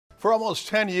For almost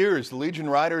 10 years, the Legion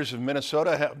Riders of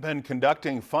Minnesota have been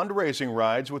conducting fundraising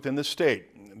rides within the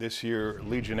state. This year,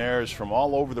 Legionnaires from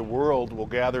all over the world will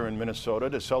gather in Minnesota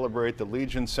to celebrate the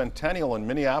Legion Centennial in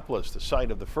Minneapolis, the site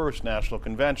of the first national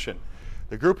convention.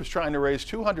 The group is trying to raise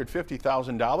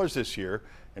 $250,000 this year,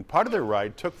 and part of their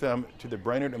ride took them to the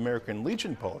Brainerd American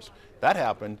Legion post. That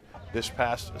happened this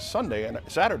past Saturday,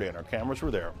 and our cameras were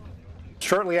there.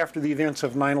 Shortly after the events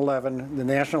of 9/11, the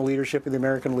national leadership of the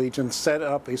American Legion set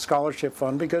up a scholarship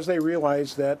fund because they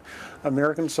realized that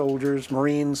American soldiers,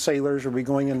 Marines, sailors would be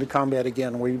going into combat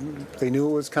again. They knew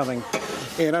it was coming.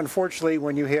 And unfortunately,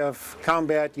 when you have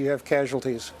combat, you have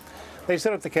casualties. They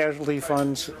set up the casualty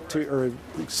funds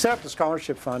set up the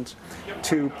scholarship funds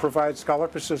to provide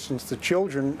scholarship assistance to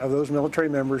children of those military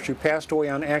members who passed away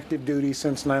on active duty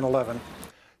since 9/11.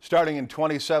 Starting in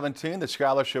 2017, the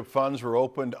scholarship funds were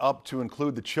opened up to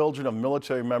include the children of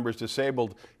military members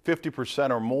disabled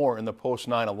 50% or more in the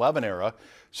post-9/11 era.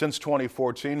 Since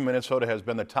 2014, Minnesota has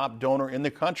been the top donor in the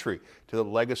country to the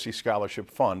Legacy Scholarship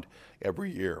Fund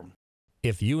every year.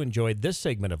 If you enjoyed this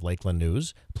segment of Lakeland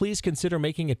News, please consider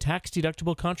making a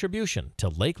tax-deductible contribution to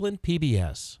Lakeland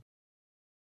PBS.